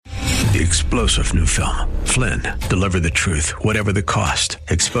The explosive new film, Flynn, deliver the truth, whatever the cost.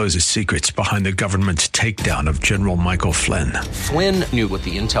 Exposes secrets behind the government's takedown of General Michael Flynn. Flynn knew what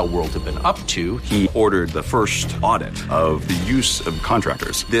the intel world had been up to. He ordered the first audit of the use of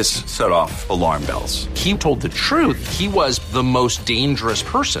contractors. This set off alarm bells. He told the truth. He was the most dangerous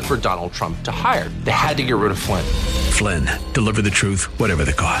person for Donald Trump to hire. They had to get rid of Flynn. Flynn, deliver the truth, whatever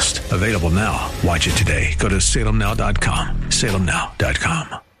the cost. Available now. Watch it today. Go to salemnow.com.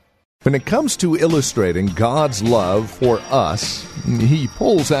 salemnow.com. When it comes to illustrating God's love for us, he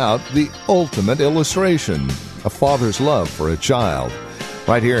pulls out the ultimate illustration, a father's love for a child.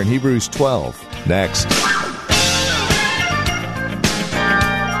 Right here in Hebrews 12. Next.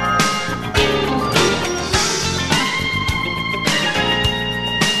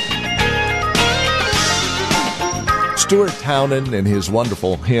 Stuart Townend, in his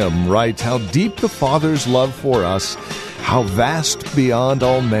wonderful hymn, writes, "How deep the Father's love for us, how vast beyond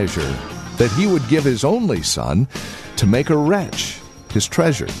all measure, that he would give his only Son to make a wretch his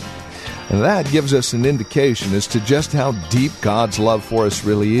treasure." And that gives us an indication as to just how deep God's love for us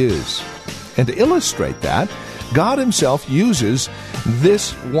really is. And to illustrate that, God himself uses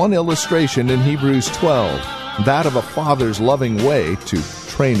this one illustration in Hebrews 12, that of a father's loving way to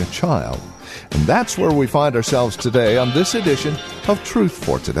train a child. And that's where we find ourselves today on this edition of Truth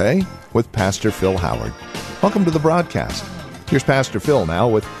for Today with Pastor Phil Howard. Welcome to the broadcast. Here's Pastor Phil now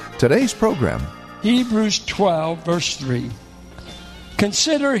with today's program. Hebrews 12, verse 3.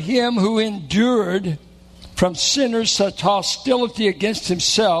 Consider him who endured from sinners such hostility against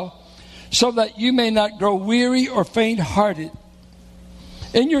himself, so that you may not grow weary or faint-hearted.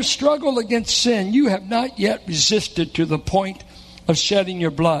 In your struggle against sin, you have not yet resisted to the point of shedding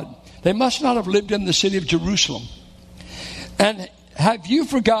your blood. They must not have lived in the city of Jerusalem. And have you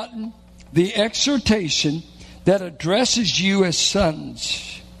forgotten the exhortation that addresses you as sons?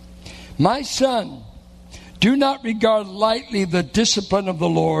 My son, do not regard lightly the discipline of the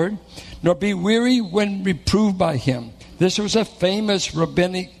Lord, nor be weary when reproved by him. This was a famous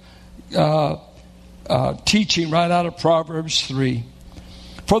rabbinic teaching right out of Proverbs 3.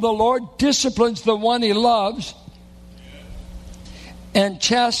 For the Lord disciplines the one he loves and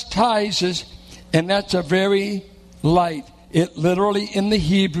chastises, and that's a very light. It literally in the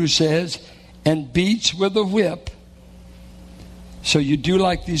Hebrew says, and beats with a whip. So you do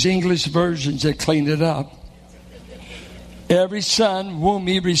like these English versions that clean it up. Every son whom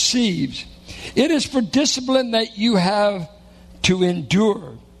he receives. It is for discipline that you have to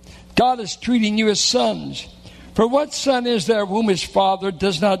endure. God is treating you as sons. For what son is there whom his father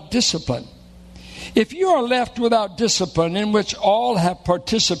does not discipline? If you are left without discipline, in which all have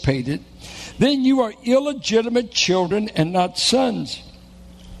participated, then you are illegitimate children and not sons.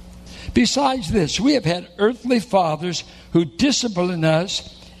 Besides this, we have had earthly fathers who disciplined us,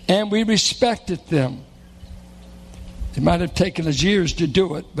 and we respected them. It might have taken us years to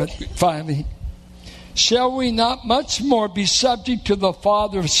do it, but finally. Shall we not much more be subject to the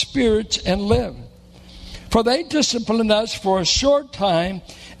Father of spirits and live? For they discipline us for a short time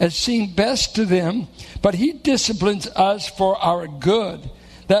as seemed best to them, but he disciplines us for our good,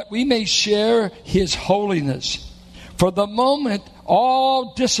 that we may share his holiness. For the moment,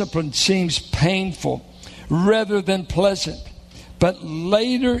 all discipline seems painful rather than pleasant, but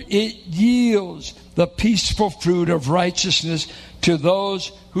later it yields the peaceful fruit of righteousness to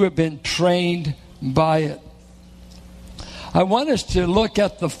those who have been trained by it. I want us to look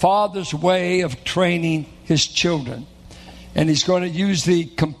at the Father's way of training his children. And he's going to use the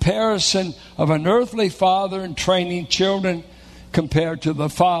comparison of an earthly father in training children compared to the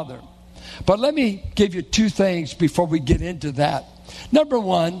Father. But let me give you two things before we get into that. Number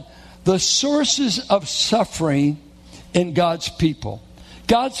one, the sources of suffering in God's people.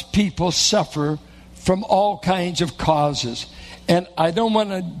 God's people suffer from all kinds of causes. And I don't want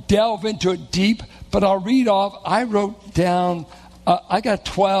to delve into it deep, but I'll read off. I wrote down, I got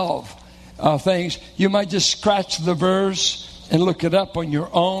 12 things. You might just scratch the verse and look it up on your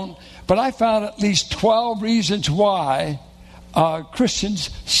own. But I found at least 12 reasons why Christians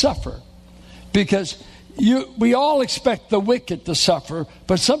suffer. Because we all expect the wicked to suffer,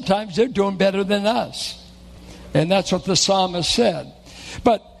 but sometimes they're doing better than us. And that's what the psalmist said.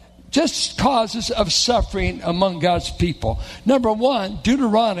 But just causes of suffering among God's people. Number one,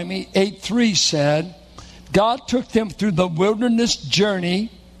 Deuteronomy 8:3 said, God took them through the wilderness journey,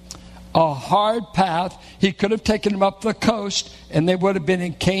 a hard path. He could have taken them up the coast, and they would have been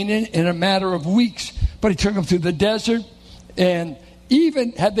in Canaan in a matter of weeks. But he took them through the desert, and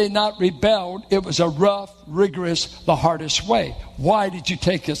even had they not rebelled, it was a rough, rigorous, the hardest way. Why did you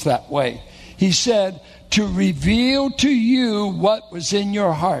take us that way? He said, to reveal to you what was in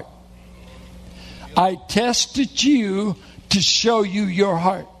your heart. I tested you to show you your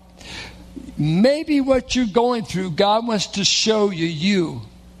heart. Maybe what you're going through, God wants to show you.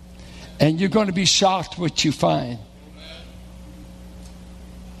 And you're going to be shocked what you find.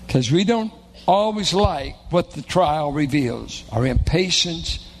 Because we don't always like what the trial reveals. Our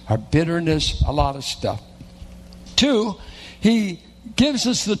impatience, our bitterness, a lot of stuff. 2, he gives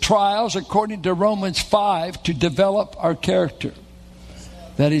us the trials, according to Romans 5, to develop our character.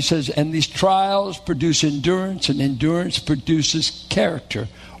 That he says, and these trials produce endurance, and endurance produces character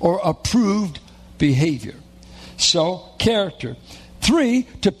or approved behavior. So, character. 3,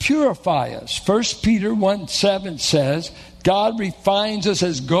 to purify us. 1 Peter 1:7 says, God refines us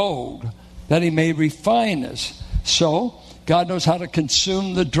as gold, that he may refine us. So, God knows how to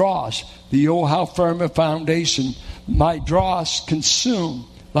consume the dross. The oh, how firm a foundation, my dross consume,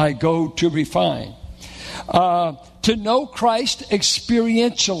 thy gold to refine. To know Christ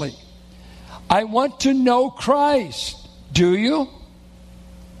experientially. I want to know Christ. Do you?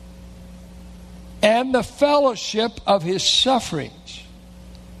 And the fellowship of his sufferings.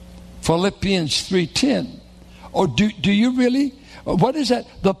 Philippians 3:10. Or do you really? What is that?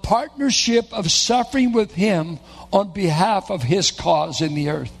 The partnership of suffering with him on behalf of his cause in the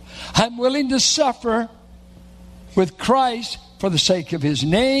earth. I'm willing to suffer with Christ for the sake of his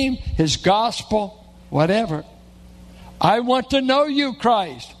name, his gospel, whatever. I want to know you,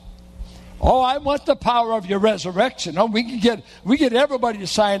 Christ. Oh, I want the power of your resurrection. Oh, we get everybody to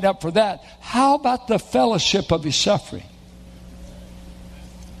sign up for that. How about the fellowship of his suffering?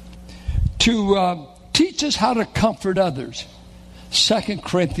 To teach us how to comfort others. 2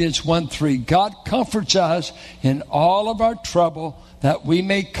 Corinthians 1:3. God comforts us in all of our trouble, that we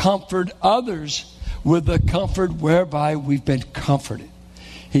may comfort others with the comfort whereby we've been comforted.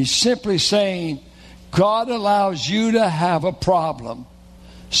 He's simply saying, God allows you to have a problem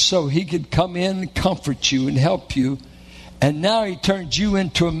so he could come in and comfort you and help you. And now he turns you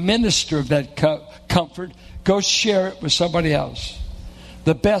into a minister of that comfort. Go share it with somebody else.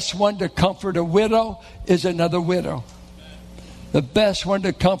 The best one to comfort a widow is another widow. The best one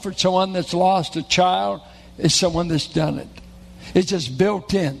to comfort someone that's lost a child is someone that's done it. It's just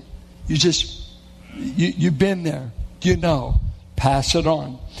built in. You've been there. You know. Pass it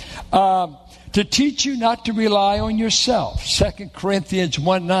on. To teach you not to rely on yourself. 2 Corinthians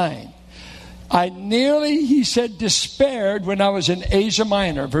 1:9. I nearly, he said, despaired when I was in Asia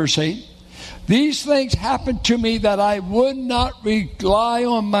Minor, verse 8. These things happened to me that I would not rely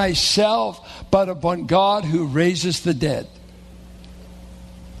on myself, but upon God who raises the dead.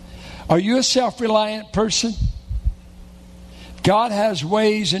 Are you a self-reliant person? God has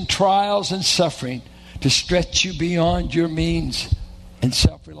ways in trials and suffering to stretch you beyond your means and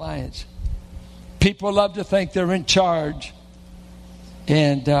self-reliance. People love to think they're in charge.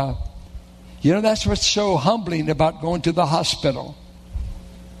 And, that's what's so humbling about going to the hospital.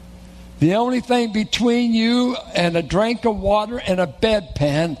 The only thing between you and a drink of water and a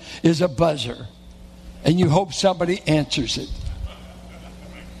bedpan is a buzzer. And you hope somebody answers it.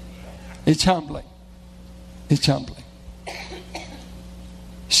 It's humbling. It's humbling.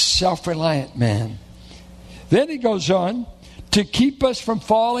 Self-reliant man. Then he goes on to keep us from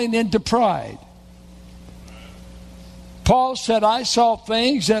falling into pride. Paul said, I saw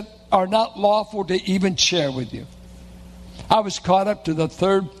things that are not lawful to even share with you. I was caught up to the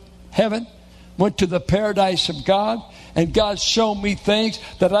third heaven, went to the paradise of God, and God showed me things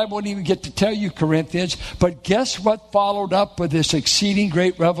that I won't even get to tell you, Corinthians. But guess what followed up with this exceeding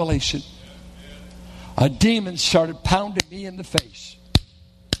great revelation? A demon started pounding me in the face.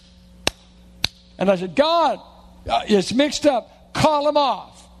 And I said, God, it's mixed up. Call him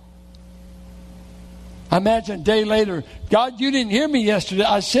off. I imagine a day later, God, you didn't hear me yesterday.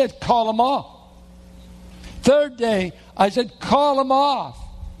 I said, call him off. Third day, I said, call him off.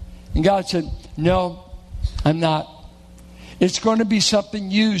 And God said, no, I'm not. It's going to be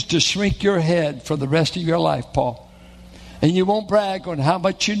something used to shrink your head for the rest of your life, Paul. And you won't brag on how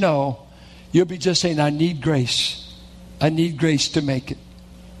much you know. You'll be just saying, I need grace. I need grace to make it.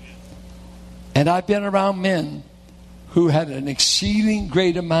 And I've been around men who had an exceeding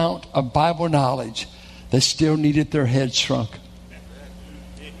great amount of Bible knowledge that still needed their head shrunk.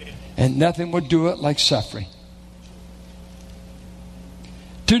 And nothing would do it like suffering.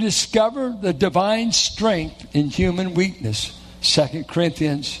 To discover the divine strength in human weakness. 2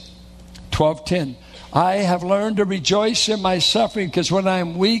 Corinthians 12:10. I have learned to rejoice in my suffering, because when I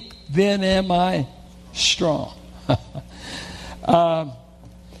am weak, then am I strong.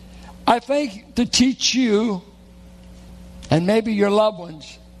 I think to teach you, and maybe your loved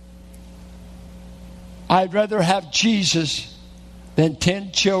ones, I'd rather have Jesus than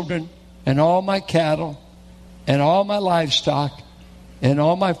 10 children and all my cattle and all my livestock and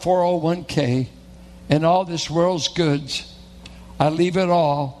all my 401k and all this world's goods. I leave it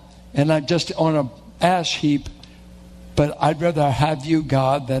all, and I'm just on an ash heap, but I'd rather have you,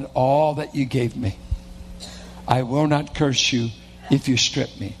 God, than all that you gave me. I will not curse you if you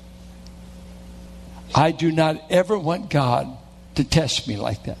strip me. I do not ever want God to test me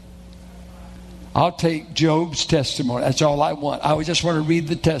like that. I'll take Job's testimony. That's all I want. I just want to read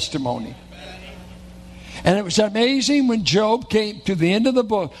the testimony. And it was amazing when Job came to the end of the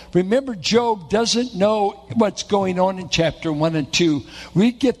book. Remember, Job doesn't know what's going on in chapter 1 and 2.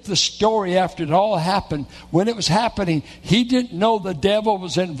 We get the story after it all happened. When it was happening, he didn't know the devil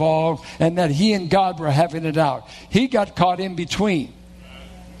was involved and that he and God were having it out. He got caught in between.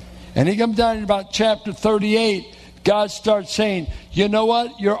 And he comes down in about chapter 38. God starts saying, you know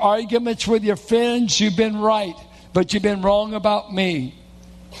what? Your arguments with your friends, you've been right, but you've been wrong about me.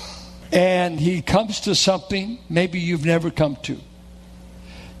 And he comes to something maybe you've never come to.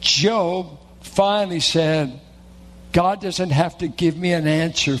 Job finally said, God doesn't have to give me an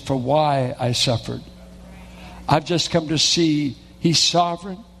answer for why I suffered. I've just come to see He's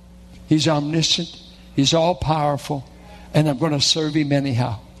sovereign, He's omniscient, He's all-powerful, and I'm going to serve Him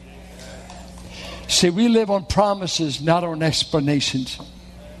anyhow. See, we live on promises, not on explanations.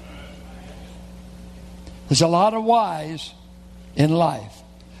 There's a lot of whys in life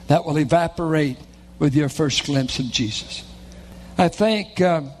that will evaporate with your first glimpse of Jesus. I think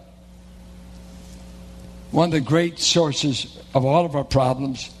one of the great sources of all of our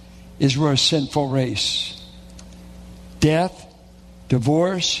problems is we're a sinful race. Death,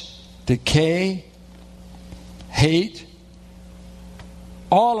 divorce, decay, hate,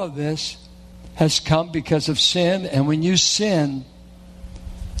 all of this has come because of sin. And when you sin,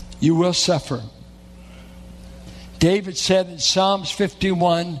 you will suffer. David said in Psalms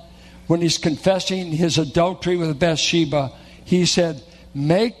 51, when he's confessing his adultery with Bathsheba, he said,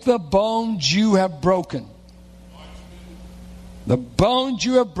 make the bones you have broken. The bones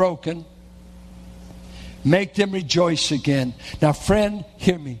you have broken, make them rejoice again. Now, friend,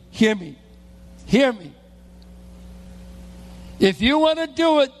 hear me. Hear me. Hear me. If you want to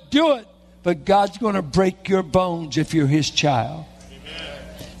do it, do it. But God's going to break your bones if you're His child. Amen.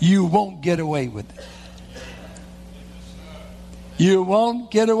 You won't get away with it. You won't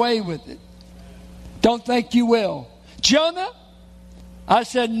get away with it. Don't think you will. Jonah, I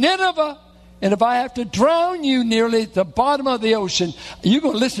said Nineveh, and if I have to drown you nearly at the bottom of the ocean, you're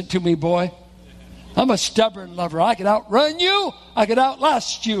going to listen to me, boy. I'm a stubborn lover. I could outrun you. I could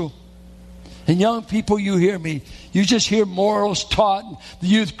outlast you. And young people, you hear me. You just hear morals taught. The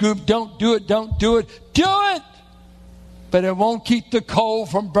youth group, don't do it, don't do it. Do it! But it won't keep the coal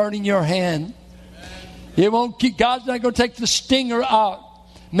from burning your hand. It won't keep. God's not going to take the stinger out.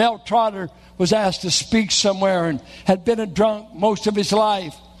 Mel Trotter was asked to speak somewhere and had been a drunk most of his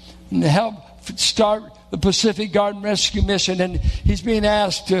life and helped start the Pacific Garden Rescue Mission. And he's being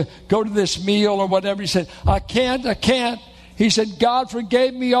asked to go to this meal or whatever. He said, I can't. He said, God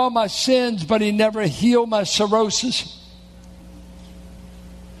forgave me all my sins, but He never healed my cirrhosis.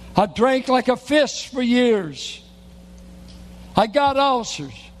 I drank like a fish for years. I got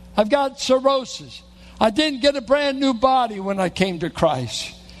ulcers. I've got cirrhosis. I didn't get a brand new body when I came to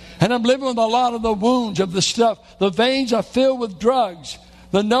Christ. And I'm living with a lot of the wounds of the stuff. The veins are filled with drugs.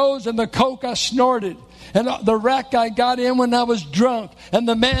 The nose and the coke I snorted. And the wreck I got in when I was drunk. And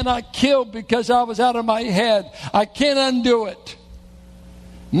the man I killed because I was out of my head. I can't undo it.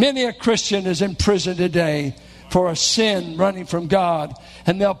 Many a Christian is in prison today for a sin running from God.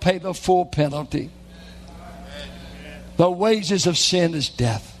 And they'll pay the full penalty. The wages of sin is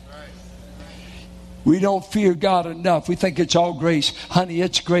death. We don't fear God enough. We think it's all grace. Honey,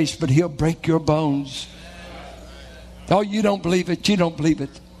 it's grace, but He'll break your bones. Oh, you don't believe it. You don't believe it.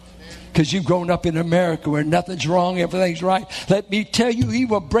 Because you've grown up in America where nothing's wrong, everything's right. Let me tell you, He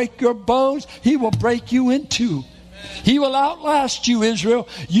will break your bones. He will break you in two. He will outlast you, Israel.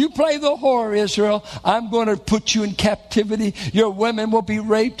 You play the whore, Israel. I'm going to put you in captivity. Your women will be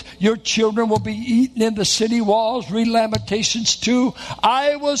raped. Your children will be eaten in the city walls. Read Lamentations 2.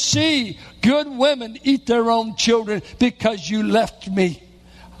 I will see good women eat their own children because you left me.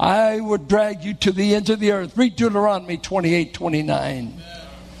 I will drag you to the ends of the earth. Read Deuteronomy 28:29.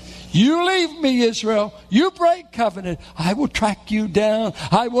 You leave me, Israel. You break covenant. I will track you down.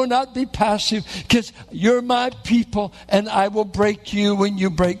 I will not be passive because you're my people and I will break you when you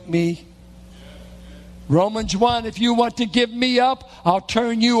break me. Romans 1, if you want to give me up, I'll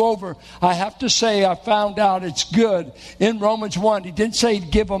turn you over. I have to say I found out it's good. In Romans 1, he didn't say he'd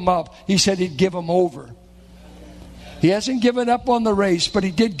give them up. He said he'd give them over. He hasn't given up on the race, but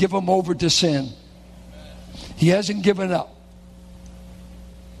he did give them over to sin. He hasn't given up.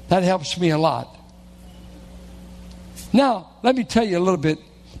 That helps me a lot. Now, let me tell you a little bit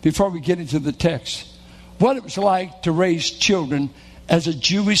before we get into the text, what it was like to raise children as a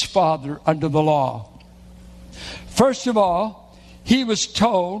Jewish father under the law. First of all, he was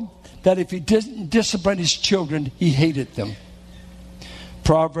told that if he didn't discipline his children, he hated them.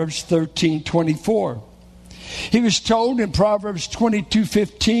 Proverbs 13:24. He was told in Proverbs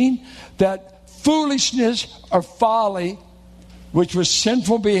 22:15 that foolishness or folly, which was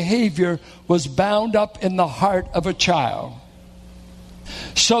sinful behavior, was bound up in the heart of a child.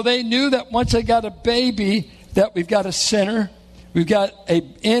 So they knew that once they got a baby, that we've got a sinner, we've got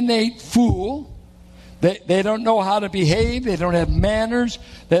an innate fool. They don't know how to behave. They don't have manners.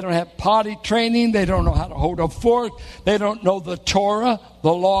 They don't have potty training. They don't know how to hold a fork. They don't know the Torah,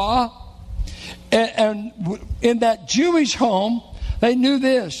 the law. And in that Jewish home, they knew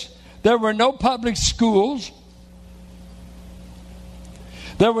this. There were no public schools.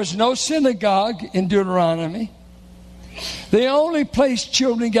 There was no synagogue in Deuteronomy. The only place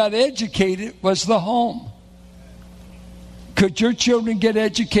children got educated was the home. Could your children get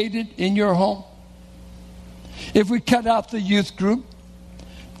educated in your home? If we cut out the youth group,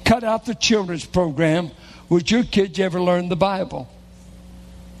 cut out the children's program, would your kids ever learn the Bible?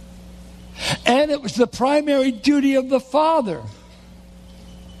 And it was the primary duty of the father.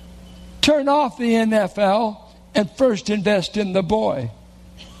 Turn off the NFL and first invest in the boy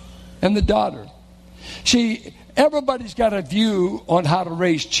and the daughter. See, everybody's got a view on how to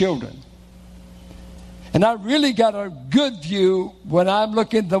raise children. And I really got a good view when I'm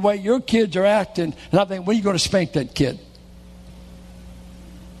looking at the way your kids are acting, and I think, when are you going to spank that kid?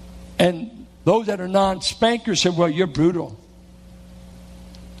 And those that are non-spankers say, well, you're brutal.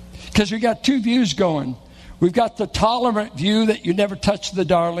 Because we got two views going. We've got the tolerant view that you never touch the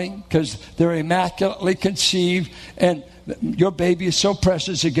darling because they're immaculately conceived and your baby is so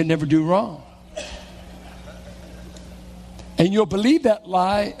precious it can never do wrong. And you'll believe that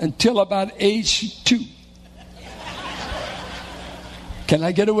lie until about age 2. Can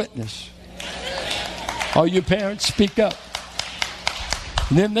I get a witness? All you parents, speak up.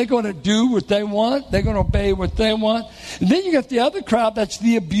 And then they're going to do what they want. They're going to obey what they want. And then you got the other crowd, that's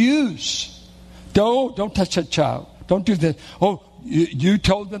the abuse. Don't touch that child. Don't do that. Oh, you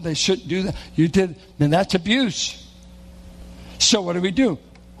told them they shouldn't do that. You did. Then that's abuse. So what do?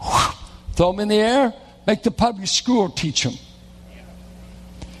 Throw them in the air. Make the public school teach them.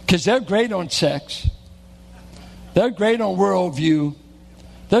 Because they're great on sex. They're great on worldview.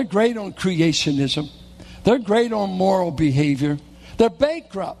 They're great on creationism. They're great on moral behavior. They're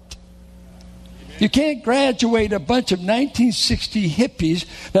bankrupt. You can't graduate a bunch of 1960 hippies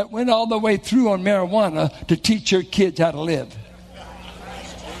that went all the way through on marijuana to teach your kids how to live.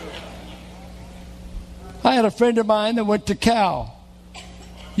 I had a friend of mine that went to Cal.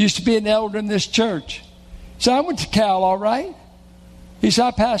 Used to be an elder in this church. So I went to Cal, all right. He said,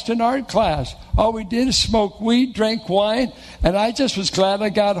 I passed an art class. All we did is smoke weed, drank wine, and I just was glad I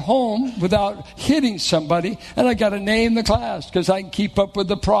got home without hitting somebody, and I got an A in the class because I can keep up with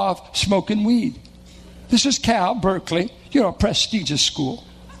the prof smoking weed. This is Cal, Berkeley, a prestigious school.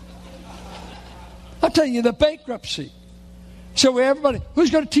 I'm telling you, the bankruptcy. So everybody,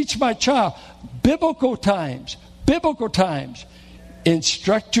 who's going to teach my child? Biblical times.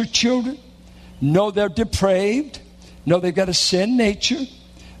 Instruct your children. Know they're depraved. Know they've got a sin nature,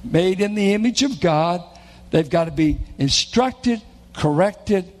 made in the image of God. They've got to be instructed,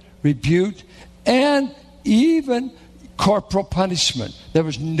 corrected, rebuked, and even corporal punishment. There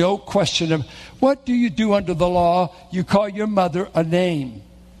was no question of, what do you do under the law? You call your mother a name.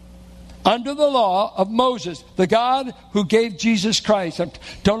 Under the law of Moses, the God who gave Jesus Christ.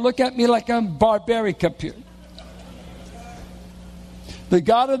 Don't look at me like I'm barbaric up here. The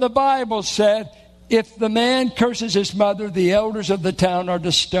God of the Bible said, if the man curses his mother, the elders of the town are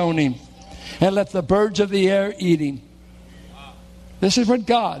to stone him, and let the birds of the air eat him. This is what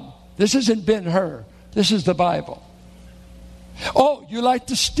God, this isn't Ben-Hur. This is the Bible. Oh, you like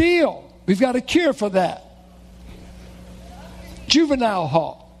to steal. We've got a cure for that. Juvenile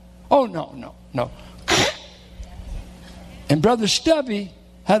hall. Oh, no. And Brother Stubby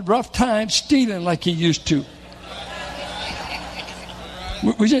had rough time stealing like he used to.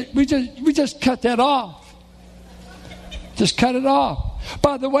 We just cut that off. Just cut it off.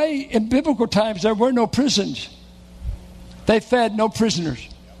 By the way, in biblical times, there were no prisons. They fed no prisoners.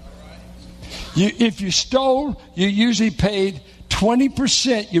 If you stole, you usually paid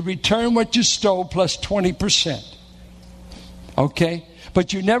 20%. You return what you stole plus 20%. Okay?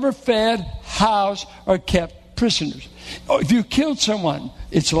 But you never fed, housed, or kept prisoners. If you killed someone,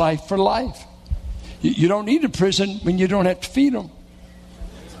 it's life for life. You don't need a prison when you don't have to feed them.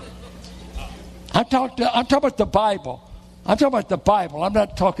 I'm talking about the Bible. I'm talking about the Bible. I'm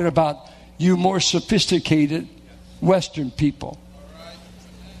not talking about you more sophisticated Western people.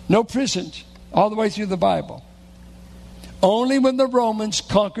 No prisons all the way through the Bible. Only when the Romans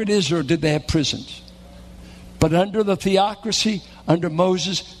conquered Israel did they have prisons. But under the theocracy, under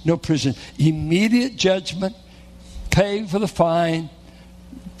Moses, no prison. Immediate judgment, pay for the fine,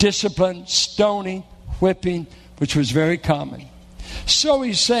 discipline, stoning, whipping, which was very common. So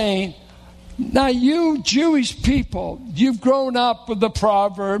he's saying, now you Jewish people, you've grown up with the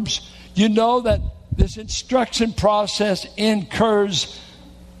Proverbs. You know that this instruction process incurs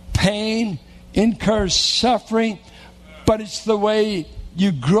pain, incurs suffering, but it's the way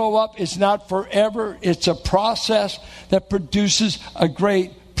you grow up. It's not forever. It's a process that produces a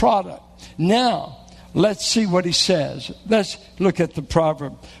great product. Now, let's see what he says. Let's look at the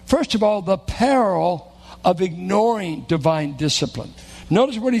proverb. First of all, the peril of ignoring divine discipline.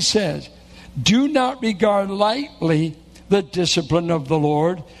 Notice what he says. Do not regard lightly the discipline of the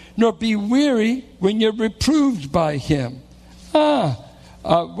Lord, nor be weary when you're reproved by him.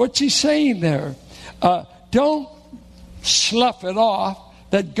 What's he saying there? Don't slough it off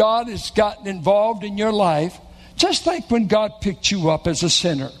that God has gotten involved in your life, just like when God picked you up as a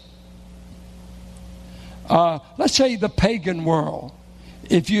sinner. Let's say the pagan world.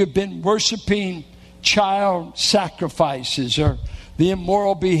 If you have been worshiping child sacrifices or the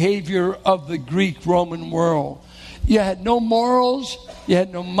immoral behavior of the Greek-Roman world, you had no morals, you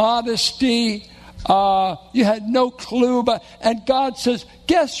had no modesty, you had no clue. And God says,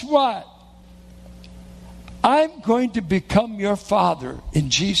 guess what? I'm going to become your father in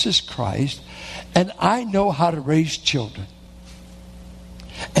Jesus Christ, and I know how to raise children.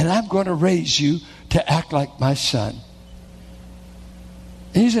 And I'm going to raise you to act like my son.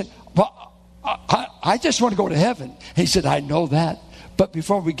 And he said, well, I just want to go to heaven. He said, I know that. But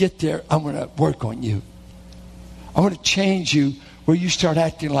before we get there, I'm going to work on you. I want to change you where you start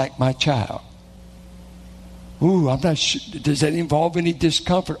acting like my child. Ooh, I'm not sure. Does that involve any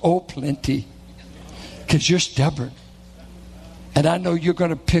discomfort? Oh, plenty. Because you're stubborn. And I know you're going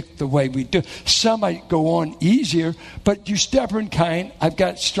to pick the way we do. Some might go on easier, but you stubborn kind, I've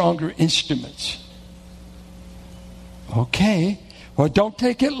got stronger instruments. Okay. Well, don't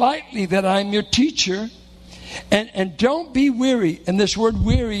take it lightly that I'm your teacher. And don't be weary. And this word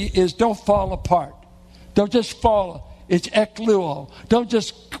weary is don't fall apart. Don't just fall. It's ekluo. Don't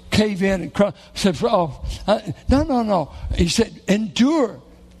just cave in and cry. No. He said, endure.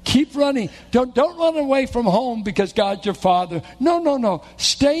 Keep running. Don't run away from home because God's your father. No.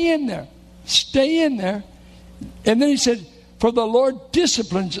 Stay in there. Stay in there. And then he said, for the Lord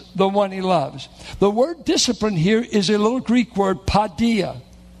disciplines the one he loves. The word discipline here is a little Greek word, paideia.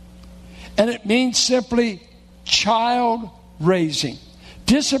 And it means simply child raising.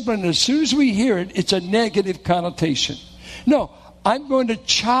 Discipline, as soon as we hear it, it's a negative connotation. No, I'm going to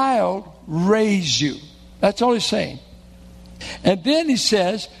child raise you. That's all he's saying. And then he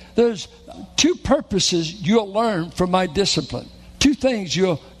says, there's two purposes you'll learn from my discipline. Two things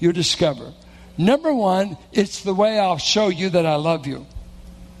you'll discover. Number one, it's the way I'll show you that I love you.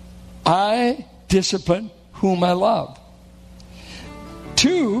 I discipline whom I love.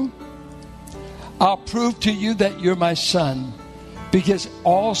 Two, I'll prove to you that you're my son. Because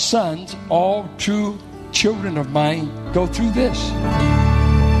all sons, all true children of mine go through this.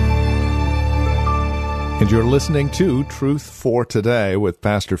 And you're listening to Truth for Today with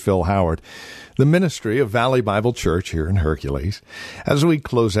Pastor Phil Howard, the ministry of Valley Bible Church here in Hercules. As we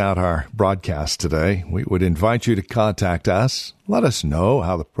close out our broadcast today, we would invite you to contact us. Let us know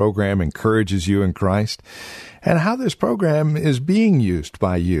how the program encourages you in Christ and how this program is being used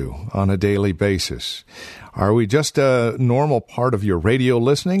by you on a daily basis. Are we just a normal part of your radio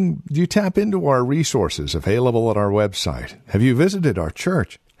listening? Do you tap into our resources available at our website? Have you visited our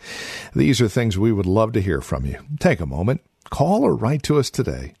church? These are things we would love to hear from you. Take a moment, call or write to us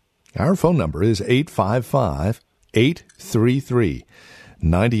today. Our phone number is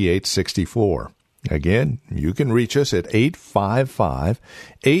 855-833-9864. Again, you can reach us at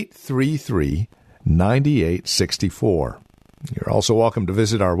 855-833-9864. You're also welcome to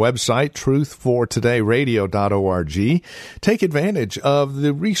visit our website, truthfortodayradio.org. Take advantage of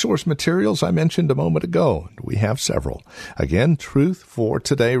the resource materials I mentioned a moment ago. We have several. Again,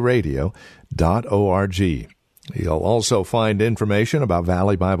 truthfortodayradio.org. You'll also find information about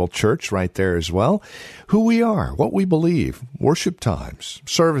Valley Bible Church right there as well, who we are, what we believe, worship times,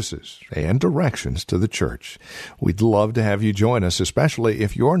 services, and directions to the church. We'd love to have you join us, especially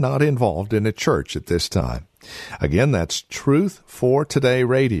if you're not involved in a church at this time. Again, that's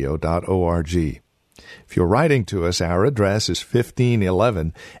truthfortodayradio.org. If you're writing to us, our address is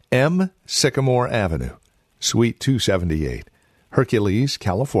 1511 M. Sycamore Avenue, Suite 278, Hercules,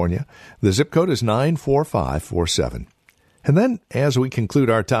 California. The zip code is 94547. And then, as we conclude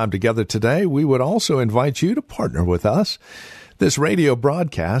our time together today, we would also invite you to partner with us. This radio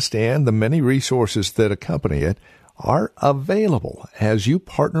broadcast and the many resources that accompany it are available as you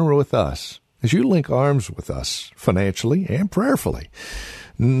partner with us, as you link arms with us financially and prayerfully.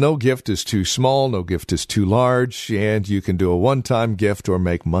 No gift is too small, no gift is too large, and you can do a one-time gift or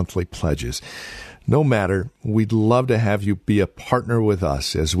make monthly pledges. No matter, we'd love to have you be a partner with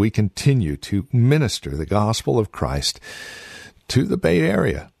us as we continue to minister the gospel of Christ to the Bay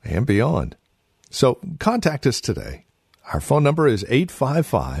Area and beyond. So contact us today. Our phone number is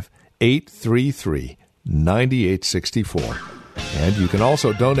 855-833-9864. And you can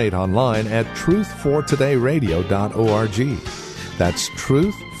also donate online at truthfortodayradio.org. That's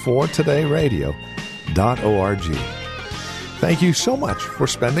truthfortodayradio.org. Thank you so much for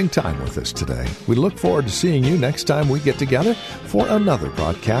spending time with us today. We look forward to seeing you next time we get together for another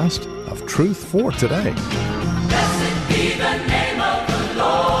broadcast of Truth for Today. Blessed be the name of the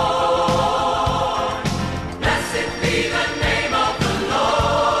Lord. Blessed be the name of the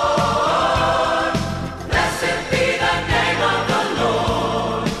Lord. Blessed be the name of the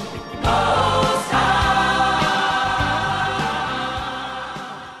Lord Most High.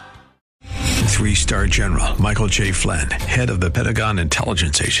 3-star General Michael J. Flynn, head of the Pentagon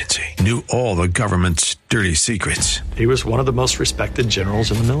Intelligence Agency, knew all the government's dirty secrets. He was one of the most respected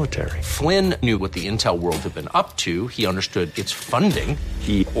generals in the military. Flynn knew what the intel world had been up to. He understood its funding.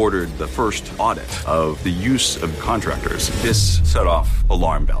 He ordered the first audit of the use of contractors. This set off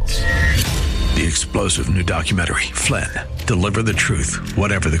alarm bells. The explosive new documentary, Flynn, Deliver the Truth,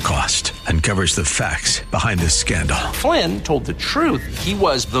 Whatever the Cost, uncovers the facts behind this scandal. Flynn told the truth. He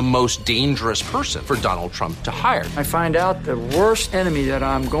was the most dangerous person for Donald Trump to hire. I find out the worst enemy that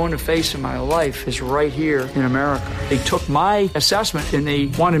I'm going to face in my life is right here in America. They took my assessment and they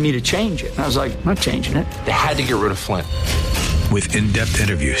wanted me to change it. And I was like, I'm not changing it. They had to get rid of Flynn. With in-depth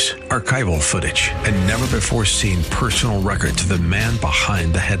interviews, archival footage, and never-before-seen personal records of the man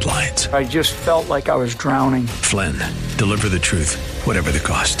behind the headlines. I just felt like I was drowning. Flynn, Deliver the Truth, Whatever the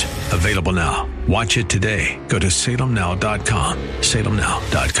Cost. Available now. Watch it today. Go to salemnow.com.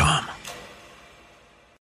 salemnow.com.